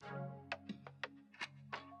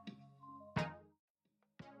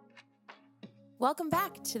Welcome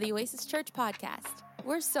back to the Oasis Church podcast.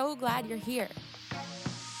 We're so glad you're here.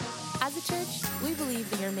 As a church, we believe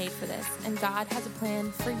that you're made for this, and God has a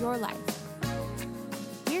plan for your life.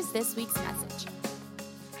 Here's this week's message.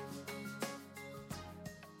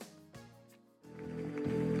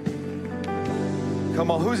 Come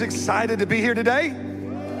on, who's excited to be here today?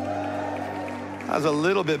 That was a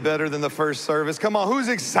little bit better than the first service. Come on, who's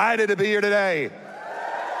excited to be here today?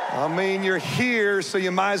 I mean, you're here, so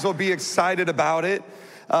you might as well be excited about it.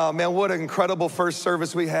 Man, what an incredible first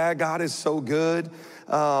service we had. God is so good.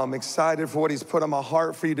 Excited for what he's put on my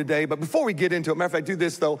heart for you today. But before we get into it, matter of fact, do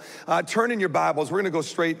this though. Turn in your Bibles. We're going to go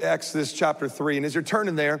straight to Exodus chapter 3. And as you're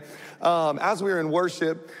turning there, as we were in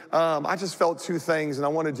worship, I just felt two things, and I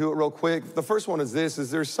want to do it real quick. The first one is this, is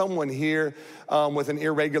there's someone here with an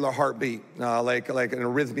irregular heartbeat, like an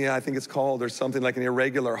arrhythmia, I think it's called, or something like an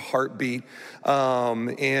irregular heartbeat.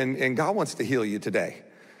 And God wants to heal you today.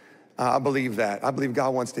 I believe that. I believe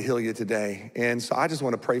God wants to heal you today. And so I just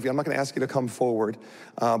want to pray for you. I'm not going to ask you to come forward,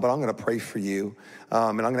 but I'm going to pray for you. And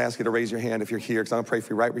I'm going to ask you to raise your hand if you're here, because I'm going to pray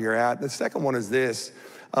for you right where you're at. The second one is this.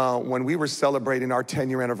 When we were celebrating our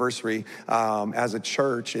 10-year anniversary as a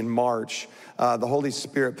church in March, the Holy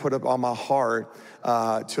Spirit put up on my heart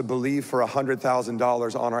to believe for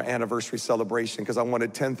 $100,000 on our anniversary celebration, because I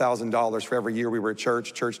wanted $10,000 for every year we were at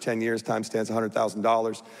church. Church 10 years times 10 is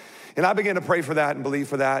 $100,000. And I began to pray for that and believe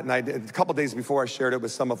for that. And I did, a couple of days before, I shared it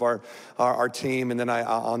with some of our team. And then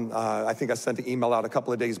I think I sent the email out a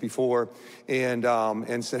couple of days before and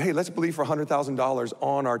said, hey, let's believe for $100,000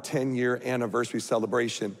 on our 10-year anniversary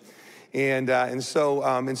celebration. And so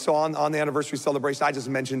on the anniversary celebration, I just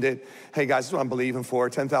mentioned it. Hey guys, this is what I'm believing for,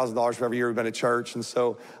 $10,000 for every year we've been at church. And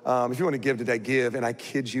so if you want to give today, give. And I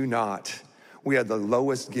kid you not, we had the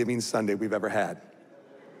lowest giving Sunday we've ever had.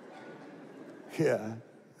 Yeah.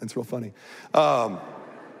 That's real funny.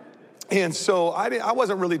 And so I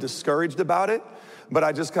wasn't really discouraged about it, but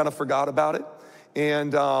I just kind of forgot about it.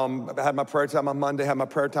 And I had my prayer time on Monday, had my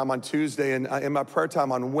prayer time on Tuesday, and in my prayer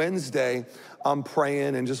time on Wednesday, I'm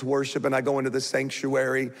praying and just worshiping. I go into the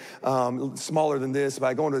sanctuary, smaller than this, but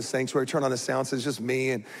I go into the sanctuary, turn on the sound, so it's just me,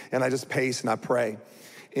 and I just pace and I pray.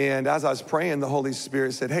 And as I was praying, the Holy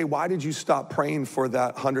Spirit said, hey, why did you stop praying for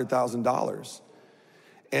that $100,000?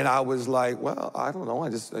 And I was like, well, I don't know.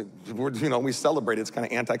 We celebrate. It's kind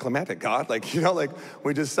of anticlimactic, God.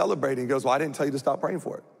 We just celebrate. And he goes, well, I didn't tell you to stop praying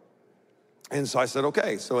for it. And so I said,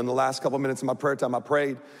 okay. So in the last couple of minutes of my prayer time, I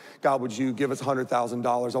prayed, God, would you give us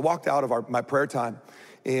 $100,000? I walked out of my prayer time,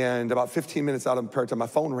 and about 15 minutes out of prayer time, my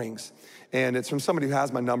phone rings. And it's from somebody who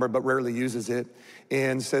has my number but rarely uses it,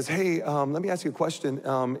 and says, hey, let me ask you a question.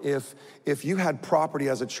 If you had property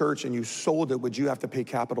as a church and you sold it, would you have to pay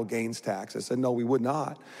capital gains tax? I said, no, we would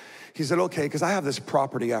not. He said, okay, because I have this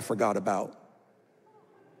property I forgot about.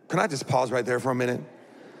 Can I just pause right there for a minute?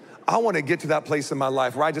 I want to get to that place in my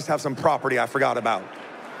life where I just have some property I forgot about.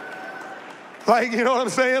 You know what I'm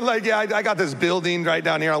saying? I got this building right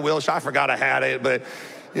down here on Wilshire. I forgot I had it, but,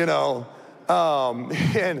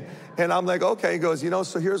 and I'm like, okay. He goes,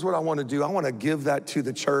 so here's what I want to do. I want to give that to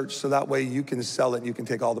the church so that way you can sell it and you can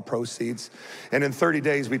take all the proceeds. And in 30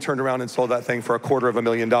 days, we turned around and sold that thing for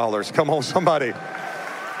 $250,000. Come on, somebody.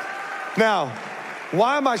 Now,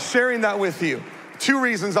 why am I sharing that with you? Two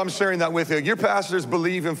reasons I'm sharing that with you. Your pastor's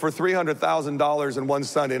believing for $300,000 in one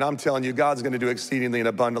Sunday, and I'm telling you, God's going to do exceedingly and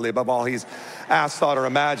abundantly above all he's asked, thought, or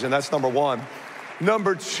imagined. That's number one.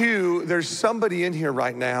 Number two, there's somebody in here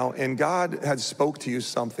right now, and God had spoke to you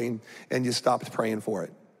something, and you stopped praying for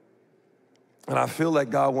it. And I feel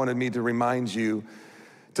like God wanted me to remind you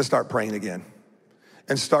to start praying again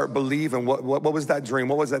and start believing. What was that dream?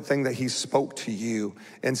 What was that thing that he spoke to you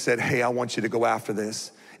and said, hey, I want you to go after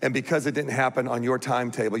this? And because it didn't happen on your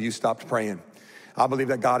timetable, you stopped praying. I believe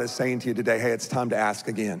that God is saying to you today, hey, it's time to ask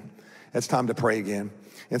again. It's time to pray again.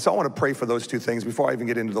 And so I want to pray for those two things before I even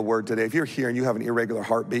get into the word today. If you're here and you have an irregular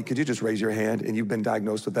heartbeat, could you just raise your hand, and you've been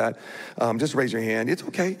diagnosed with that? Just raise your hand. It's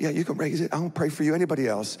okay. Yeah, you can raise it. I'm going to pray for you. Anybody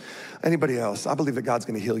else? Anybody else? I believe that God's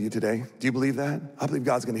going to heal you today. Do you believe that? I believe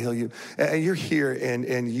God's going to heal you. And you're here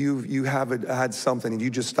and you haven't had something and you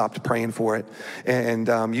just stopped praying for it. And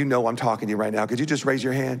I'm talking to you right now. Could you just raise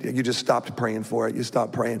your hand? You just stopped praying for it. You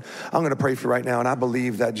stopped praying. I'm going to pray for you right now. And I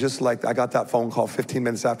believe that just like I got that phone call 15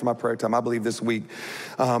 minutes after my prayer time, I believe this week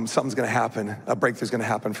something's gonna happen. A breakthrough's gonna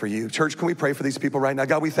happen for you. Church, can we pray for these people right now?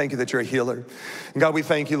 God, we thank you that you're a healer. And God, we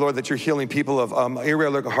thank you, Lord, that you're healing people of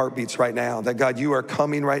irregular heartbeats right now. That God, you are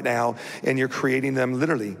coming right now and you're creating them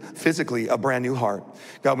literally, physically, a brand new heart.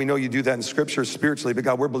 God, we know you do that in scripture spiritually, but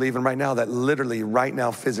God, we're believing right now that literally right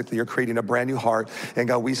now, physically, you're creating a brand new heart. And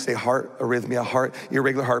God, we say heart arrhythmia, heart,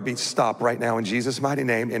 irregular heartbeats, stop right now in Jesus' mighty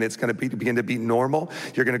name. And it's gonna begin to be normal.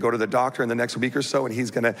 You're gonna go to the doctor in the next week or so, and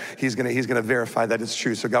he's gonna verify that it's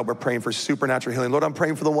true. So God, we're praying for supernatural healing. Lord, I'm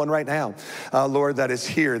praying for the one right now, Lord, that is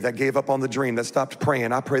here, that gave up on the dream, that stopped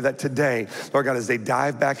praying. I pray that today, Lord God, as they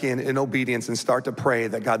dive back in obedience and start to pray,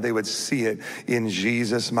 that God, they would see it in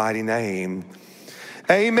Jesus' mighty name.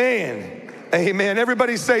 Amen. Amen.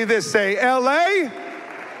 Everybody say this, say LA.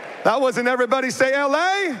 That wasn't everybody. Say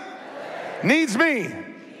LA needs me.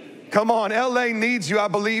 Come on, LA needs you. I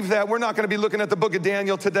believe that. We're not going to be looking at the book of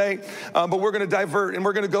Daniel today, but we're going to divert and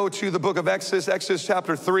we're going to go to the book of Exodus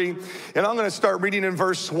chapter 3. And I'm going to start reading in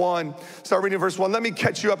verse 1. Let me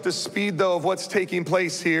catch you up to speed, though, of what's taking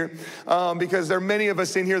place here, because there are many of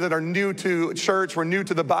us in here that are new to church. We're new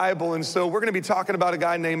to the Bible. And so we're going to be talking about a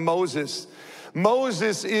guy named Moses.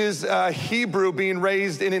 Moses is a Hebrew being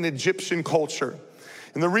raised in an Egyptian culture.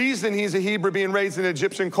 And the reason he's a Hebrew being raised in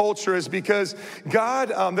Egyptian culture is because God,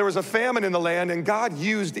 there was a famine in the land, and God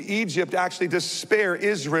used Egypt actually to spare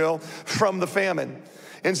Israel from the famine.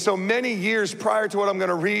 And so many years prior to what I'm going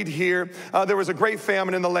to read here, there was a great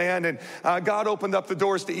famine in the land, and God opened up the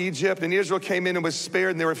doors to Egypt, and Israel came in and was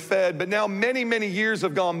spared, and they were fed. But now many, many years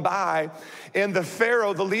have gone by, and the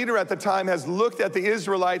Pharaoh, the leader at the time, has looked at the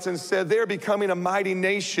Israelites and said, they're becoming a mighty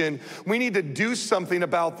nation. We need to do something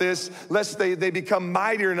about this, lest they become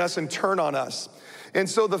mightier than us and turn on us. And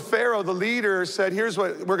so the Pharaoh, the leader, said, here's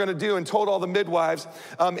what we're going to do, and told all the midwives,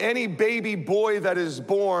 any baby boy that is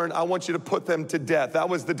born, I want you to put them to death. That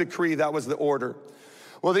was the decree. That was the order.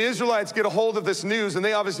 Well, the Israelites get a hold of this news, and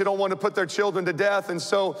they obviously don't want to put their children to death. And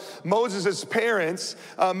so Moses' parents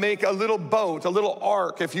make a little boat, a little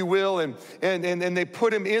ark, if you will, and they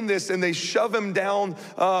put him in this, and they shove him down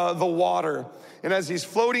the water. And as he's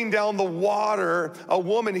floating down the water, a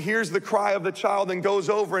woman hears the cry of the child and goes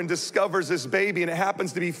over and discovers this baby. And it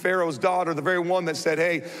happens to be Pharaoh's daughter, the very one that said,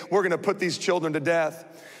 hey, we're going to put these children to death.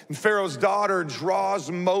 And Pharaoh's daughter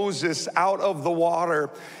draws Moses out of the water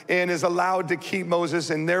and is allowed to keep Moses,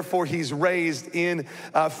 and therefore he's raised in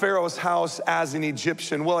Pharaoh's house as an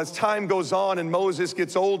Egyptian. Well, as time goes on and Moses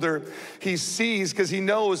gets older, he sees, because he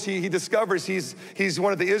knows, he discovers he's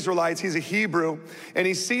one of the Israelites, he's a Hebrew, and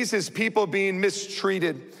he sees his people being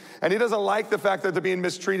mistreated. And he doesn't like the fact that they're being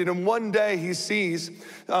mistreated. And one day he sees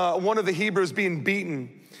one of the Hebrews being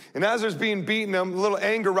beaten. And as there's being beaten, a little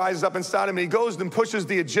anger rises up inside him, and he goes and pushes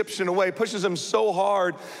the Egyptian away, pushes him so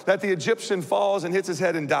hard that the Egyptian falls and hits his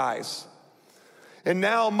head and dies. And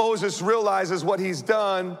now Moses realizes what he's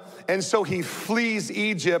done, and so he flees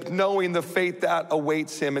Egypt knowing the fate that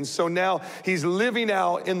awaits him. And so now he's living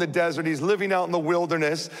out in the desert. He's living out in the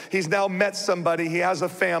wilderness. He's now met somebody. He has a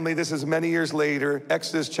family. This is many years later.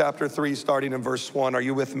 Exodus chapter 3, starting in verse 1. Are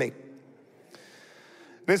you with me?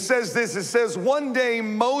 And it says this, it says, one day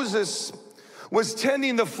Moses was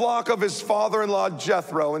tending the flock of his father-in-law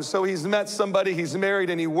Jethro. And so he's met somebody, he's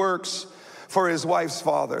married, and he works for his wife's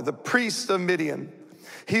father, the priest of Midian.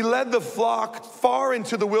 He led the flock far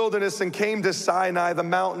into the wilderness and came to Sinai, the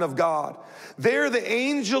mountain of God. There the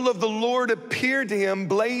angel of the Lord appeared to him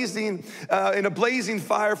in a blazing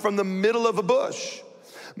fire from the middle of a bush.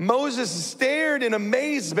 Moses stared in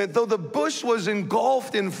amazement. Though the bush was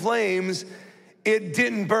engulfed in flames, it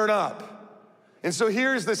didn't burn up. And so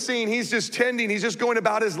here's the scene. He's just tending. He's just going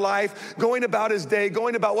about his life, going about his day,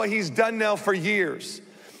 going about what he's done now for years.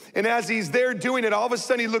 And as he's there doing it, all of a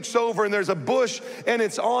sudden he looks over and there's a bush and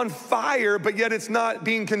it's on fire, but yet it's not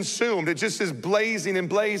being consumed. It just is blazing and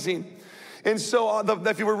blazing. And so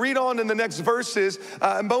if you read on in the next verses,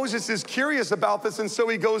 Moses is curious about this. And so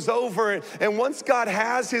he goes over, and once God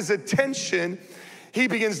has his attention, he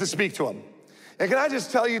begins to speak to him. And can I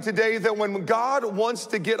just tell you today that when God wants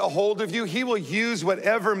to get a hold of you, he will use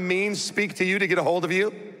whatever means speak to you to get a hold of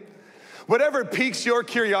you. Whatever piques your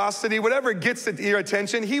curiosity, whatever gets your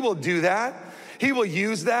attention, he will do that. He will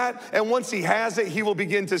use that. And once he has it, he will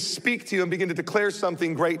begin to speak to you and begin to declare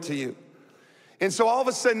something great to you. And so all of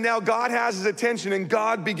a sudden now God has his attention and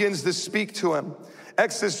God begins to speak to him.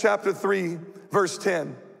 Exodus chapter 3, verse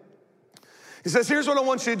 10. He says, here's what I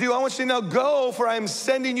want you to do. I want you to now go, for I am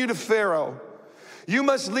sending you to Pharaoh. You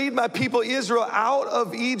must lead my people Israel out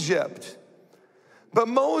of Egypt. But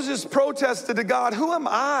Moses protested to God, who am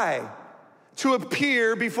I to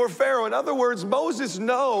appear before Pharaoh. In other words, Moses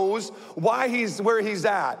knows why he's where he's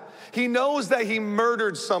at. He knows that he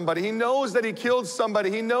murdered somebody. He knows that he killed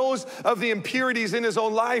somebody. He knows of the impurities in his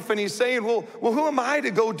own life. And he's saying, well, who am I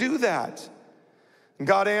to go do that? And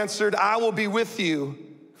God answered, I will be with you.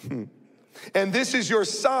 And this is your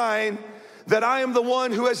sign that I am the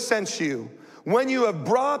one who has sent you. When you have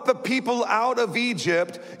brought the people out of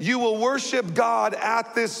Egypt, you will worship God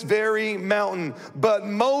at this very mountain. But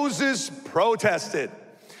Moses protested.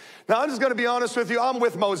 Now, I'm just going to be honest with you. I'm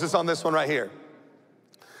with Moses on this one right here.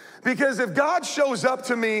 Because if God shows up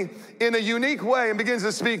to me in a unique way and begins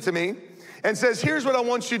to speak to me and says, here's what I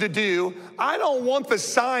want you to do, I don't want the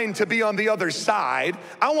sign to be on the other side.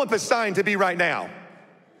 I want the sign to be right now.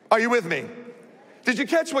 Are you with me? Did you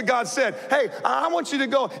catch what God said? Hey, I want you to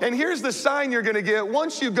go, and here's the sign you're gonna get.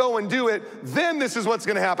 Once you go and do it, then this is what's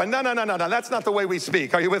gonna happen. No, that's not the way we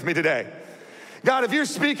speak. Are you with me today? God, if you're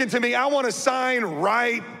speaking to me, I want a sign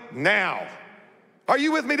right now. Are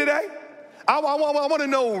you with me today? I want to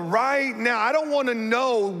know right now. I don't want to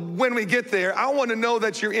know when we get there. I want to know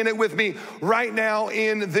that you're in it with me right now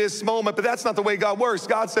in this moment. But that's not the way God works.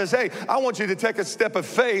 God says, hey, I want you to take a step of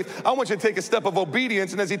faith. I want you to take a step of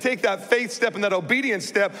obedience. And as you take that faith step and that obedience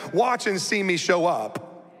step, watch and see me show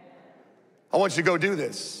up. I want you to go do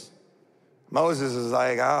this. Moses is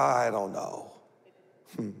like, I don't know.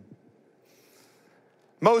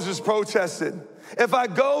 Moses protested. If I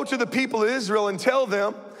go to the people of Israel and tell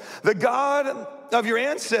them, the God of your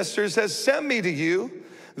ancestors has sent me to you,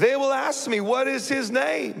 they will ask me, what is his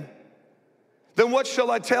name? Then what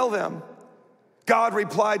shall I tell them? God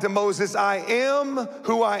replied to Moses, I am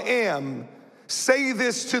who I am. Say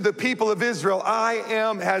this to the people of Israel, I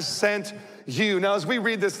am has sent you. Now, as we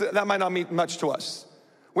read this, that might not mean much to us.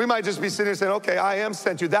 We might just be sitting here saying, okay, I am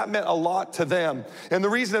sent you. That meant a lot to them. And the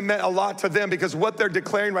reason it meant a lot to them, because what they're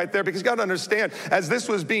declaring right there, because you got to understand, as this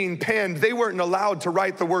was being penned, they weren't allowed to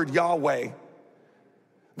write the word Yahweh.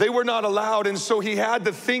 They were not allowed, and so he had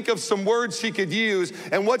to think of some words he could use.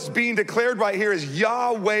 And what's being declared right here is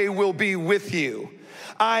Yahweh will be with you.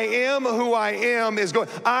 I am who I am is going.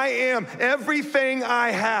 I am everything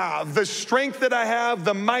I have, the strength that I have,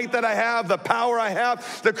 the might that I have, the power I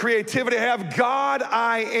have, the creativity I have. God,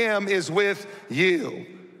 I am is with you.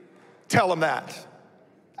 Tell them that.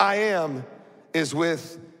 I am is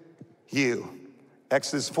with you.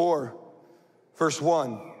 Exodus 4, verse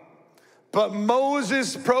 1. But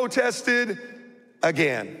Moses protested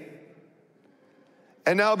again.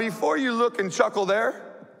 And now before you look and chuckle there,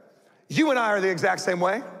 you and I are the exact same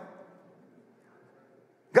way.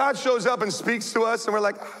 God shows up and speaks to us and we're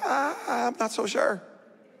like, I'm not so sure.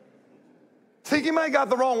 Think you might have got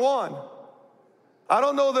the wrong one. I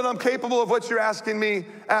don't know that I'm capable of what you're asking me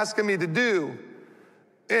to do.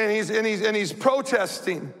 And he's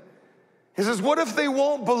protesting. He says, what if they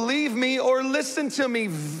won't believe me or listen to me?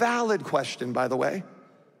 Valid question, by the way.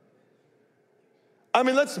 I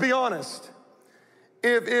mean, let's be honest.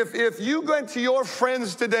 If you went to your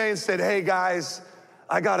friends today and said, hey guys,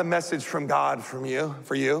 I got a message from God for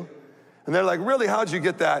you. And they're like, really, how'd you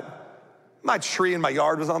get that? My tree in my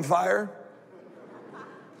yard was on fire.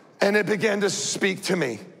 And it began to speak to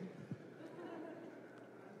me.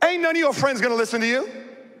 Ain't none of your friends gonna listen to you.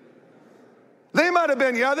 They might have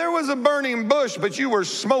been, yeah, there was a burning bush, but you were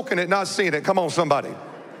smoking it, not seeing it. Come on, somebody.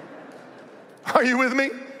 Are you with me?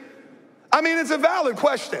 I mean, it's a valid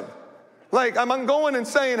question. Like, I'm going and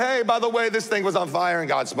saying, hey, by the way, this thing was on fire and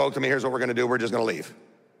God spoke to me. Here's what we're going to do. We're just going to leave.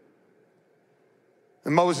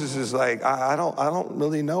 And Moses is like, I don't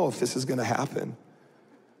really know if this is going to happen.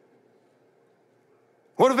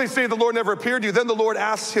 What if they say the Lord never appeared to you? Then the Lord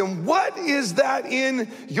asks him, what is that in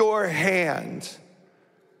your hand?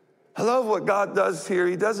 I love what God does here.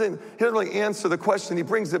 He doesn't really answer the question. He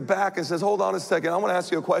brings it back and says, hold on a second. I want to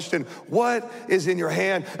ask you a question. What is in your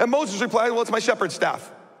hand? And Moses replied, well, it's my shepherd's staff.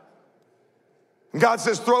 And God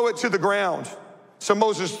says, throw it to the ground. So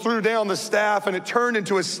Moses threw down the staff and it turned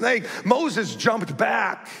into a snake. Moses jumped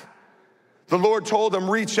back. The Lord told him,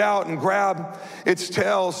 reach out and grab its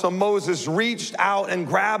tail. So Moses reached out and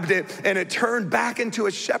grabbed it and it turned back into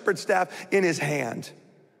a shepherd's staff in his hand.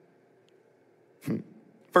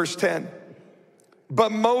 Verse 10,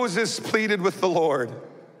 but Moses pleaded with the Lord.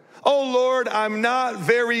 Oh Lord, I'm not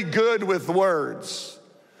very good with words.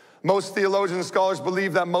 Most theologians and scholars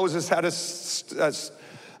believe that Moses had a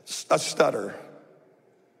stutter,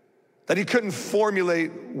 that he couldn't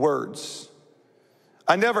formulate words.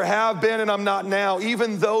 I never have been and I'm not now.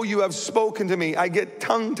 Even though you have spoken to me, I get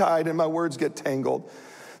tongue-tied and my words get tangled.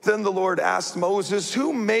 Then the Lord asked Moses,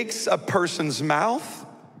 who makes a person's mouth?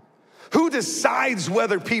 Who decides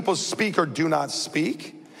whether people speak or do not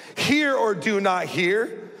speak? Hear or do not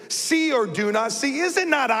hear? See or do not see? Is it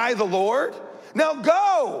not I, the Lord? Now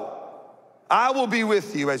go. I will be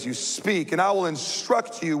with you as you speak, and I will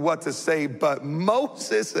instruct you what to say. But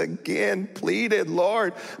Moses again pleaded,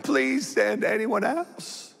 Lord, please send anyone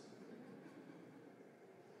else.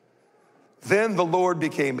 Then the Lord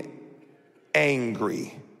became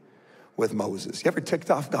angry with Moses. You ever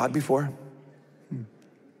ticked off God before?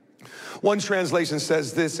 One translation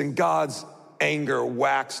says this, and God's anger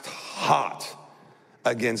waxed hot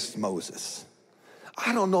against Moses.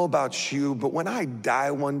 I don't know about you, but when I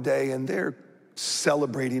die one day and they're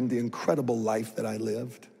celebrating the incredible life that I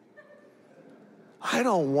lived, I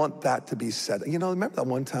don't want that to be said. You know, remember that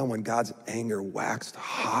one time when God's anger waxed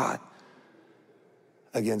hot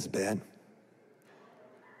against Ben?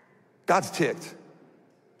 God's ticked.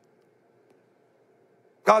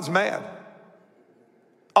 God's mad.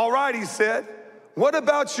 All right, he said, what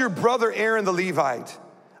about your brother Aaron the Levite?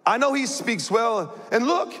 I know he speaks well, and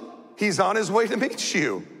look, he's on his way to meet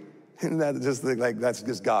you. And that's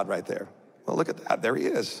just God right there. Well, look at that, there he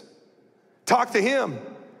is. Talk to him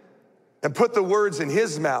and put the words in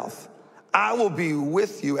his mouth. I will be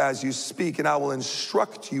with you as you speak, and I will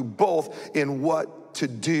instruct you both in what to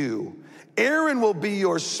do. Aaron will be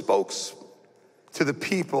your spokesman to the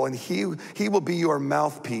people, and he will be your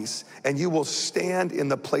mouthpiece, and you will stand in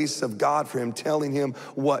the place of God for him, telling him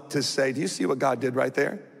what to say. Do you see what God did right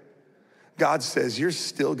there? God says, you're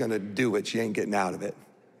still gonna do it, you ain't getting out of it.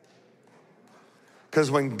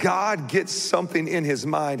 Because when God gets something in his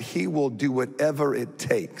mind, he will do whatever it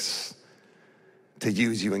takes to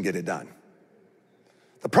use you and get it done.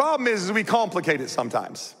 The problem is we complicate it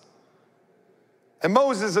sometimes. And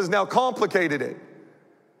Moses has now complicated it.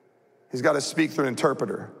 He's got to speak through an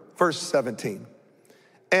interpreter. Verse 17.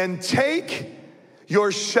 And take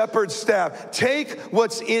your shepherd's staff. Take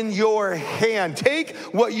what's in your hand. Take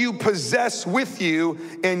what you possess with you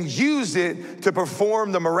and use it to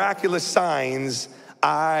perform the miraculous signs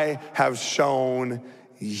I have shown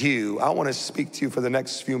you. I want to speak to you for the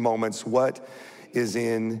next few moments. What is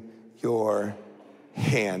in your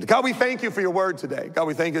hand? God, we thank you for your word today. God,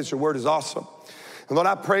 we thank you that your word is awesome. And Lord,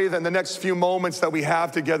 I pray that in the next few moments that we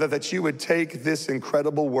have together, that you would take this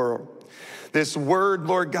incredible word, this word,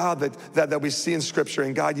 Lord God, that we see in Scripture,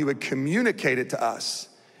 and God, you would communicate it to us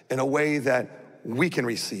in a way that we can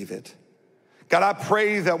receive it. God, I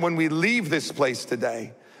pray that when we leave this place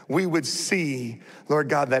today, we would see, Lord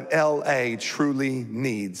God, that LA truly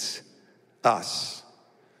needs us.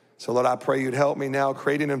 So Lord, I pray you'd help me now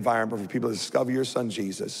create an environment for people to discover your son,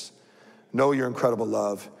 Jesus, know your incredible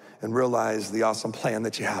love, and realize the awesome plan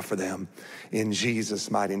that you have for them. In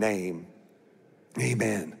Jesus' mighty name,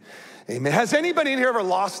 amen. Amen. Has anybody in here ever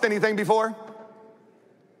lost anything before?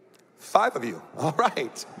 5 of you, all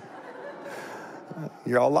right.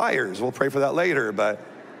 You're all liars, we'll pray for that later, but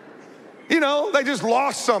you know, they just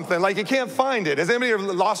lost something, like you can't find it. Has anybody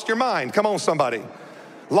ever lost your mind? Come on, somebody.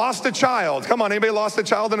 Lost a child. Come on, anybody lost a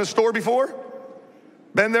child in a store before?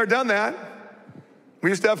 Been there, done that.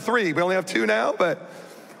 We used to have 3, we only have 2 now, but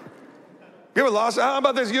you ever lost? How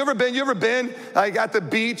about this? You ever been like at the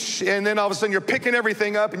beach, and then all of a sudden you're picking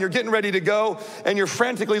everything up and you're getting ready to go, and you're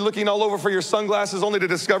frantically looking all over for your sunglasses only to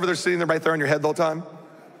discover they're sitting there right there on your head the whole time?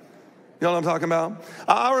 You know what I'm talking about?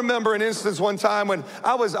 I remember an instance one time when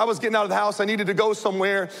I was getting out of the house. I needed to go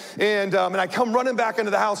somewhere, and I come running back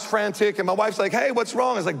into the house frantic, and my wife's like, hey, what's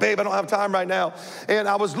wrong? I was like, babe, I don't have time right now. And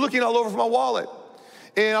I was looking all over for my wallet,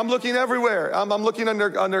 and I'm looking everywhere. I'm looking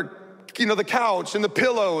under you know, the couch and the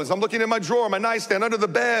pillows. I'm looking in my drawer, my nightstand, under the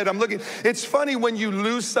bed. I'm looking. It's funny when you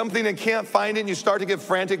lose something and can't find it and you start to get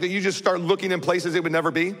frantic that you just start looking in places it would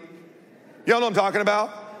never be. You know what I'm talking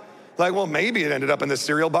about? Like, well, maybe it ended up in the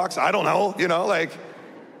cereal box. I don't know, you know, like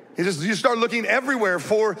you start looking everywhere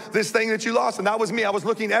for this thing that you lost. And that was me. I was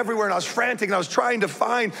looking everywhere and I was frantic and I was trying to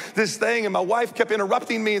find this thing. And my wife kept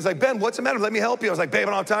interrupting me. It's like, Ben, what's the matter? Let me help you. I was like, babe,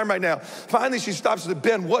 I don't have time right now. Finally, she stops and said,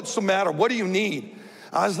 Ben, what's the matter? What do you need?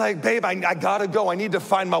 I was like, babe, I gotta go. I need to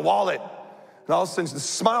find my wallet. And all of a sudden, the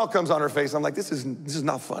smile comes on her face. I'm like, this is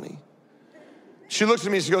not funny. She looks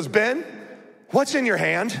at me and she goes, Ben, what's in your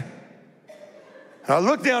hand? And I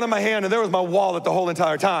looked down at my hand and there was my wallet the whole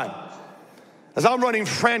entire time. As I'm running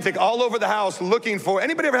frantic all over the house looking for,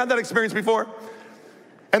 anybody ever had that experience before?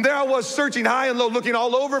 And there I was searching high and low, looking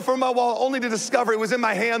all over for my wallet, only to discover it was in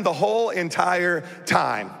my hand the whole entire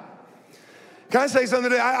time. Can I say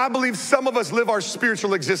something today? I believe some of us live our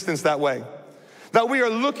spiritual existence that way. That we are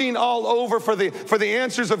looking all over for the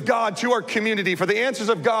answers of God to our community, for the answers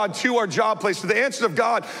of God to our job place, to the answers of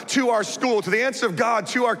God to our school, to the answers of God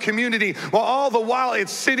to our community, while all the while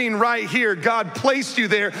it's sitting right here. God placed you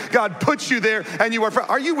there, God put you there, and you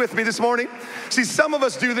are you with me this morning? See, some of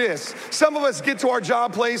us do this. Some of us get to our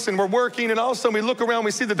job place and we're working, and all of a sudden we look around,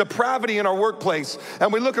 we see the depravity in our workplace,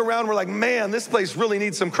 and we look around, we're like, man, this place really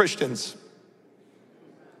needs some Christians.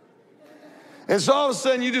 And so all of a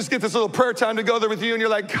sudden, you just get this little prayer time to go there with you, and you're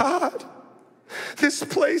like, God, this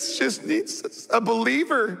place just needs a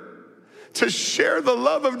believer to share the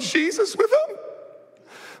love of Jesus with them.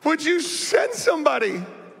 Would you send somebody?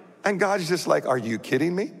 And God's just like, are you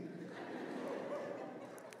kidding me?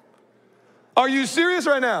 Are you serious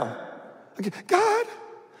right now? God,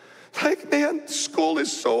 like, man, school is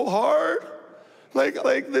so hard. Like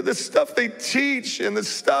the stuff they teach and the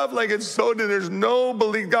stuff, like it's so, there's no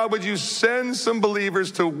belief. God, would you send some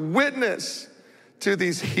believers to witness to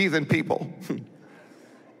these heathen people?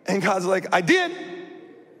 And God's like, I did.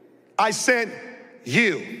 I sent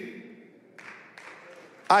you.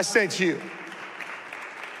 I sent you.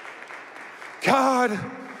 God,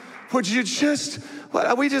 would you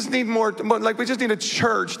we just need more, like we just need a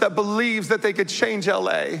church that believes that they could change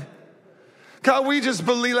LA. God, we just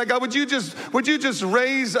believe, like, God, would you just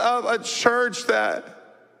raise up a church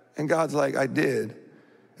that, and God's like, I did.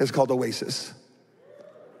 It's called Oasis.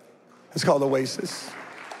 It's called Oasis.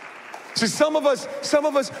 See, some of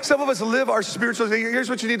us live our spiritual.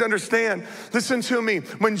 Here's what you need to understand. Listen to me.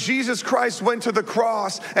 When Jesus Christ went to the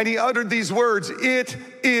cross and he uttered these words, it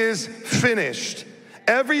is finished.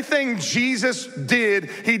 Everything Jesus did,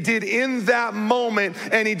 he did in that moment,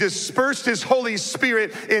 and he dispersed his Holy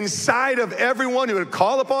Spirit inside of everyone who would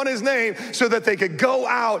call upon his name so that they could go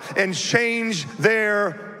out and change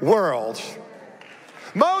their world.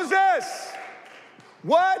 Moses,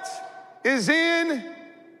 what is in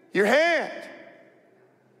your hand?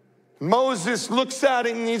 Moses looks at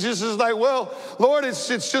it and he just is like, well, Lord, it's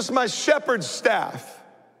just my shepherd's staff.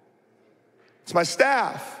 It's my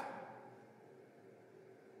staff.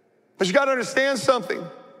 But you got to understand something.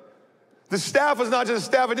 The staff was not just a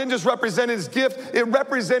staff. It didn't just represent his gift. It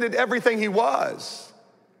represented everything he was.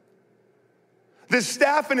 The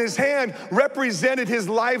staff in his hand represented his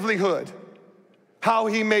livelihood, how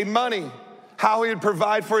he made money, how he would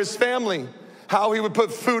provide for his family, how he would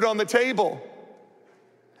put food on the table.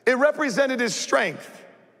 It represented his strength.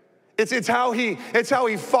 It's how he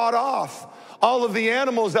fought off all of the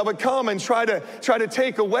animals that would come and try to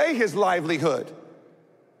take away his livelihood.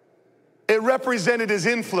 It represented his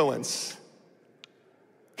influence.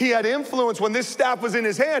 He had influence. When this staff was in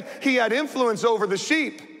his hand, he had influence over the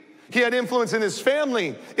sheep. He had influence in his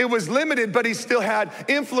family. It was limited, but he still had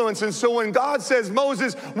influence. And so when God says,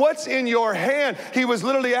 Moses, what's in your hand? He was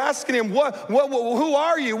literally asking him, who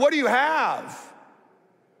are you? What do you have?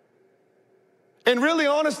 And really,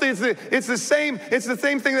 honestly, it's the same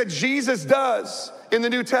thing that Jesus does in the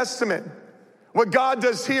New Testament. What God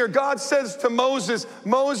does here, God says to Moses,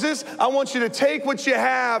 Moses, I want you to take what you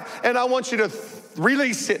have and I want you to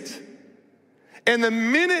release it. And the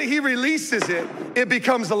minute he releases it, it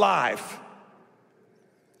becomes alive.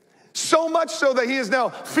 So much so that he is now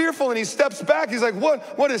fearful and he steps back. He's like,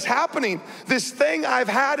 what is happening? This thing I've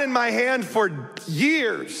had in my hand for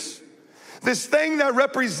years. This thing that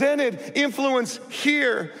represented influence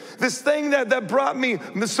here, this thing that brought me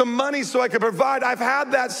some money so I could provide, I've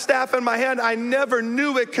had that staff in my hand. I never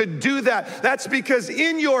knew it could do that. That's because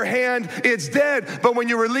in your hand, it's dead. But when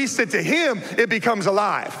you release it to him, it becomes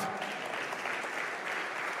alive.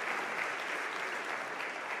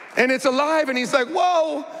 And it's alive, and he's like,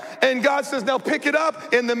 whoa. And God says, now pick it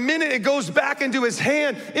up. And the minute it goes back into his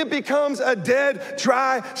hand, it becomes a dead,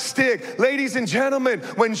 dry stick. Ladies and gentlemen,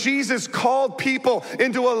 when Jesus called people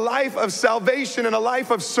into a life of salvation and a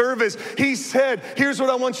life of service, he said, here's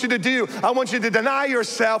what I want you to do. I want you to deny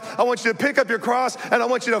yourself. I want you to pick up your cross, and I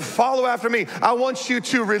want you to follow after me. I want you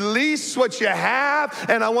to release what you have,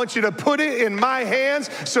 and I want you to put it in my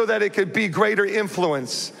hands so that it could be greater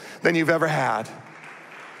influence than you've ever had.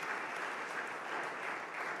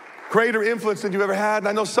 Greater influence than you ever had. And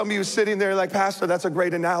I know some of you sitting there like, Pastor, that's a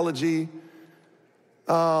great analogy.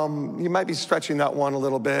 You might be stretching that one a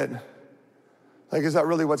little bit. Like, is that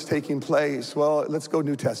really what's taking place? Well, let's go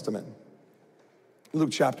New Testament.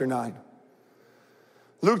 Luke chapter 9.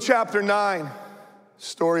 Luke chapter 9,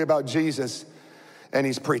 story about Jesus, and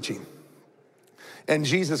he's preaching. And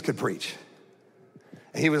Jesus could preach.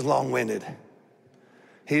 He was long-winded.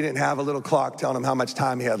 He didn't have a little clock telling him how much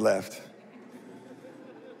time he had left.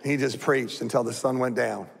 He just preached until the sun went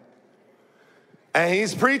down. And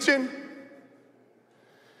he's preaching.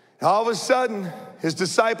 All of a sudden, his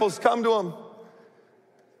disciples come to him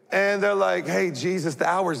and they're like, hey, Jesus, the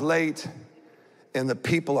hour's late and the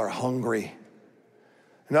people are hungry.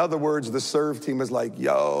 In other words, the serve team is like,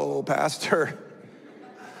 yo, pastor,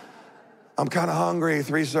 I'm kind of hungry,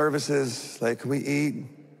 3 services, like, can we eat?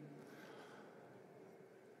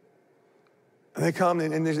 And they come,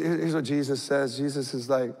 and here's what Jesus says. Jesus is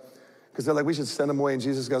like, because they're like, we should send them away. And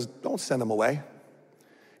Jesus goes, don't send them away.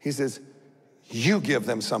 He says, you give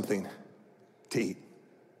them something to eat.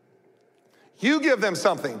 You give them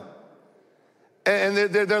something. And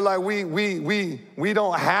they're like, we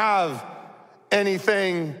don't have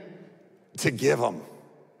anything to give them.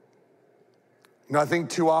 You know, I think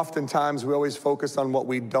too often times we always focus on what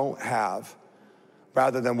we don't have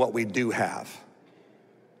rather than what we do have.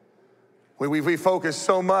 We focus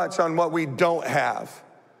so much on what we don't have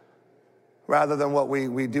rather than what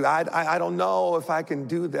we do. I don't know if I can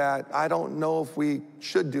do that. I don't know if we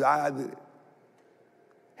should do.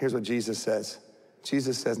 Here's what Jesus says.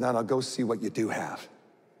 Jesus says, no, go see what you do have.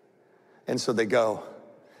 And so they go,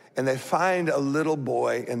 and they find a little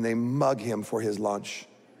boy, and they mug him for his lunch.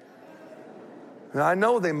 And I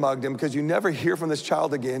know they mugged him because you never hear from this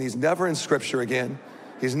child again. He's never in Scripture again.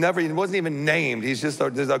 He wasn't even named. He's just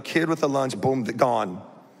a kid with a lunch, boom, gone.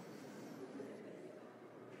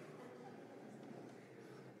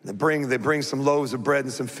 They bring some loaves of bread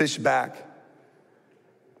and some fish back.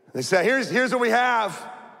 They say, here's what we have.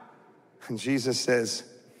 And Jesus says,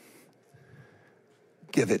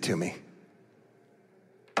 give it to me.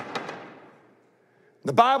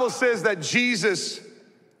 The Bible says that Jesus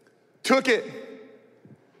took it,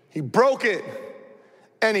 he broke it,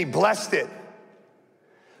 and he blessed it.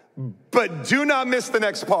 But do not miss the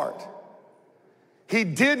next part. He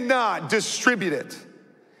did not distribute it.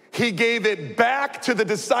 He gave it back to the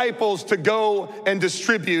disciples to go and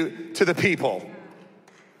distribute to the people.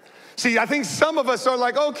 See, I think some of us are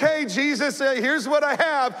like, okay, Jesus, here's what I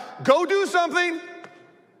have. Go do something.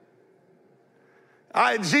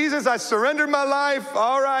 Jesus, I surrendered my life.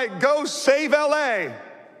 All right, go save LA.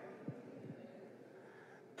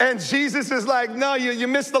 And Jesus is like, no, you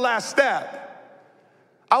missed the last step.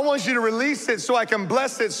 I want you to release it so I can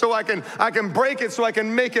bless it, so I can break it, so I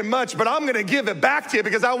can make it much. But I'm going to give it back to you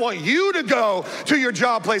because I want you to go to your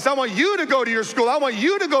job place. I want you to go to your school. I want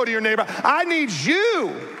you to go to your neighbor. I need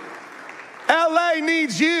you. LA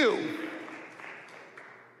needs you.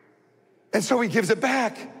 And so he gives it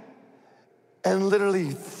back. And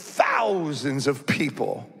literally thousands of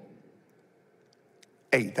people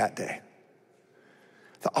ate that day.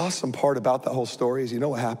 The awesome part about the whole story is, you know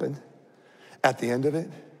what happened? At the end of it,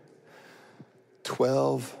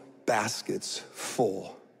 12 baskets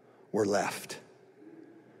full were left.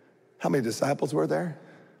 How many disciples were there?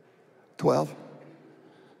 12?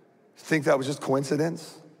 Think that was just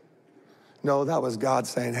coincidence? No, that was God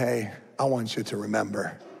saying, hey, I want you to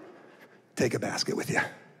remember. Take a basket with you.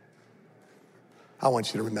 I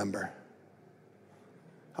want you to remember.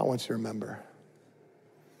 I want you to remember.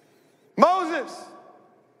 Moses,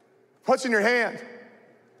 what's in your hand?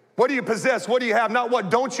 What do you possess? What do you have? Not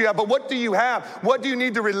what don't you have, but what do you have? What do you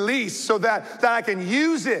need to release so that I can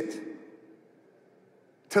use it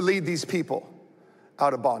to lead these people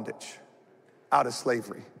out of bondage, out of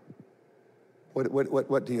slavery?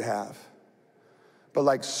 What do you have? But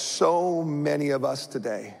like so many of us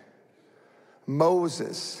today,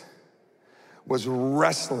 Moses was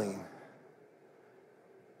wrestling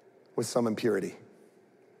with some impurity.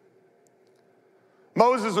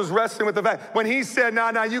 Moses was wrestling with the fact, when he said,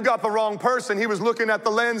 nah, you got the wrong person, he was looking at the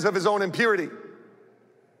lens of his own impurity.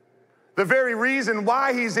 The very reason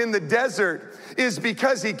why he's in the desert is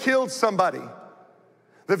because he killed somebody.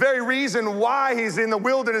 The very reason why he's in the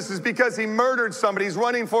wilderness is because he murdered somebody. He's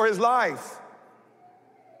running for his life.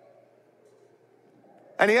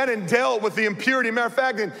 And he hadn't dealt with the impurity. Matter of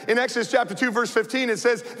fact, in Exodus chapter 2, verse 15, it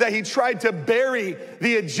says that he tried to bury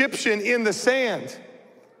the Egyptian in the sand.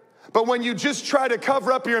 But when you just try to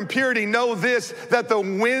cover up your impurity, know this, that the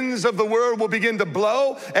winds of the world will begin to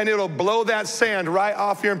blow, and it'll blow that sand right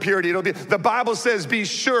off your impurity. The Bible says, be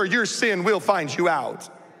sure your sin will find you out.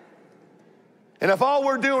 And if all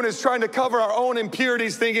we're doing is trying to cover our own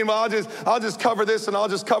impurities, thinking, well, I'll just cover this and I'll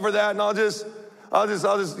just cover that and I'll just,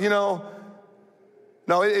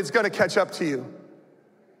 no, it's going to catch up to you.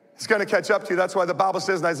 It's going to catch up to you. That's why the Bible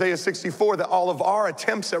says in Isaiah 64 that all of our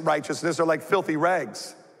attempts at righteousness are like filthy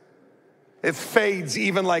rags. It fades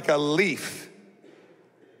even like a leaf.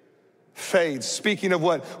 Fades. Speaking of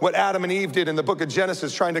what Adam and Eve did in the book of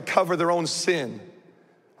Genesis, trying to cover their own sin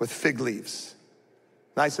with fig leaves.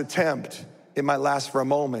 Nice attempt. It might last for a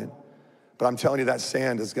moment, But I'm telling you, that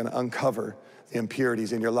sand is gonna uncover the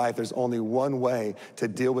impurities in your life. There's only one way to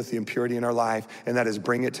deal with the impurity in our life, and that is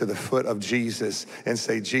bring it to the foot of Jesus and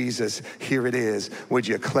say, Jesus, here it is. Would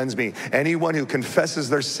you cleanse me? Anyone who confesses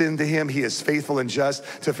their sin to him, he is faithful and just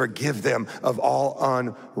to forgive them of all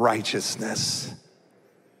unrighteousness.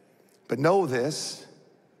 But know this,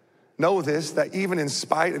 that even in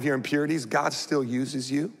spite of your impurities, God still uses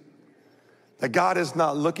you. That God is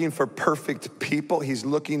not looking for perfect people. He's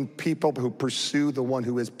looking people who pursue the one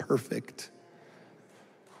who is perfect.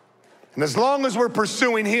 And as long as we're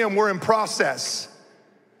pursuing him, we're in process.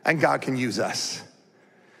 And God can use us.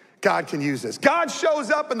 God can use us. God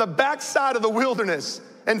shows up in the backside of the wilderness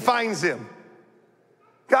and finds him.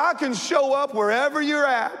 God can show up wherever you're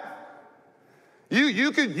at.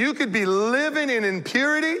 You could be living in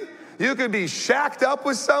impurity. You could be shacked up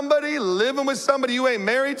with somebody, living with somebody you ain't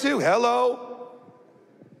married to. Hello.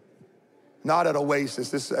 Not at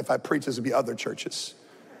Oasis. If I preach, this would be other churches.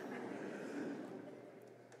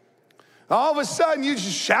 All of a sudden, you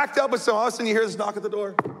just shacked up with someone. All of a sudden, you hear this knock at the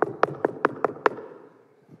door.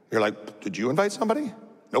 You're like, did you invite somebody?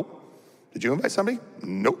 Nope. Did you invite somebody?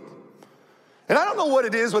 Nope. And I don't know what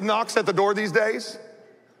it is with knocks at the door these days.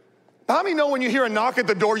 How many know when you hear a knock at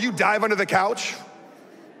the door, you dive under the couch?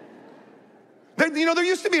 There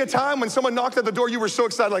used to be a time when someone knocked at the door, you were so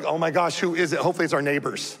excited, like, oh my gosh, who is it? Hopefully it's our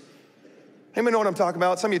neighbors. Anybody know what I'm talking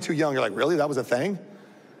about? Some of you too young, you're like, really? That was a thing?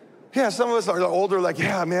 Yeah, some of us are older, like,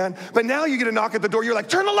 yeah, man. But now you get a knock at the door, you're like,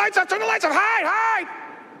 turn the lights off, hide.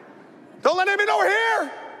 Don't let anybody know we're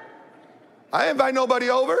here. I invite nobody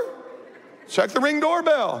over. Check the Ring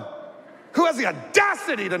doorbell. Who has the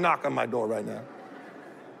audacity to knock on my door right now?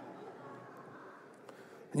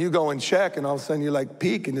 And you go and check, and all of a sudden you like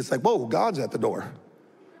peek, and it's like, whoa, God's at the door.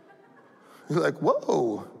 You're like,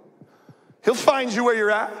 whoa. He'll find you where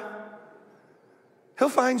you're at. He'll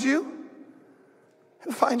find you.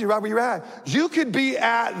 He'll find you right where you're at. You could be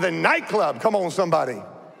at the nightclub. Come on, somebody.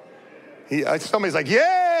 Somebody's like,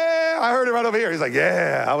 yeah, I heard it right over here. He's like,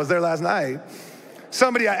 yeah, I was there last night.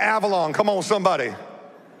 Somebody at Avalon. Come on, somebody.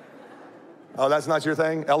 Oh, that's not your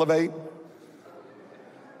thing? Elevate?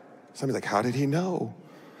 Somebody's like, how did he know?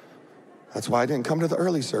 That's why I didn't come to the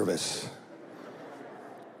early service.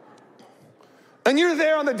 And you're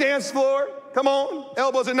there on the dance floor. Come on,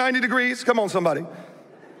 elbows at 90 degrees. Come on, somebody.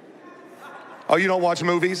 Oh, you don't watch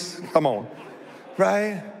movies? Come on,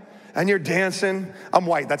 right? And you're dancing. I'm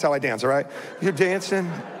white, that's how I dance, all right? You're dancing.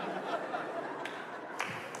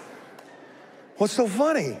 What's so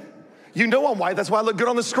funny? You know I'm white, that's why I look good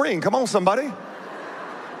on the screen. Come on, somebody.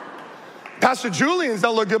 Pastor Julian's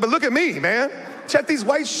don't look good, but look at me, man. Check these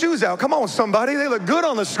white shoes out. Come on, somebody. They look good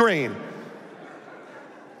on the screen.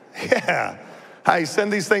 Yeah. Hey,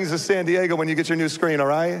 send these things to San Diego when you get your new screen, all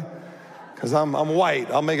right? Because I'm white.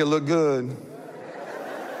 I'll make it look good.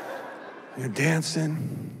 You're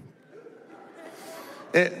dancing.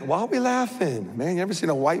 Why are we laughing? Man, you ever seen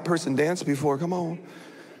a white person dance before? Come on.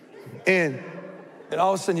 And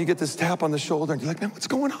all of a sudden you get this tap on the shoulder and you're like, man, what's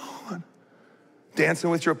going on? Dancing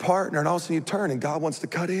with your partner, and all of a sudden you turn and God wants to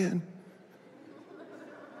cut in.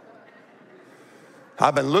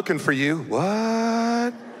 I've been looking for you.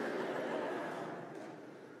 What?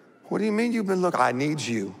 What do you mean you've been looking? I need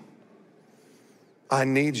you. I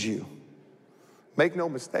need you. Make no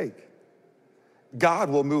mistake. God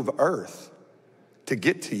will move earth to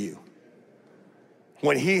get to you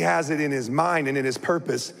when he has it in his mind and in his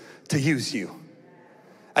purpose to use you.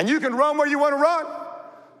 And you can run where you want to run.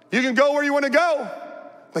 You can go where you want to go,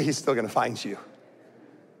 but he's still going to find you.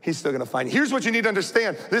 He's still going to find you. Here's what you need to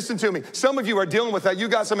understand. Listen to me. Some of you are dealing with that. You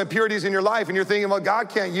got some impurities in your life, and you're thinking, well, God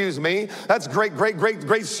can't use me. That's great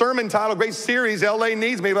sermon title, great series. LA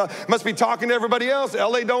needs me, but must be talking to everybody else.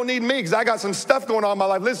 LA don't need me because I got some stuff going on in my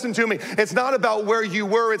life. Listen to me. It's not about where you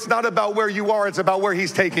were. It's not about where you are. It's about where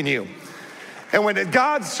he's taking you. And when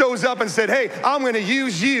God shows up and said, hey, I'm going to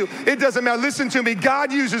use you, it doesn't matter. Listen to me.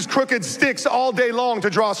 God uses crooked sticks all day long to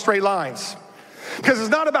draw straight lines. Because it's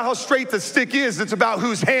not about how straight the stick is, it's about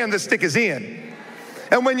whose hand the stick is in.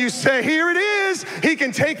 And when you say, here it is, he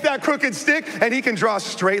can take that crooked stick and he can draw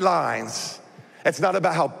straight lines. It's not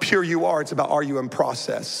about how pure you are, it's about are you in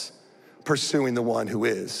process pursuing the one who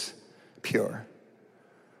is pure.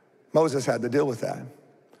 Moses had to deal with that.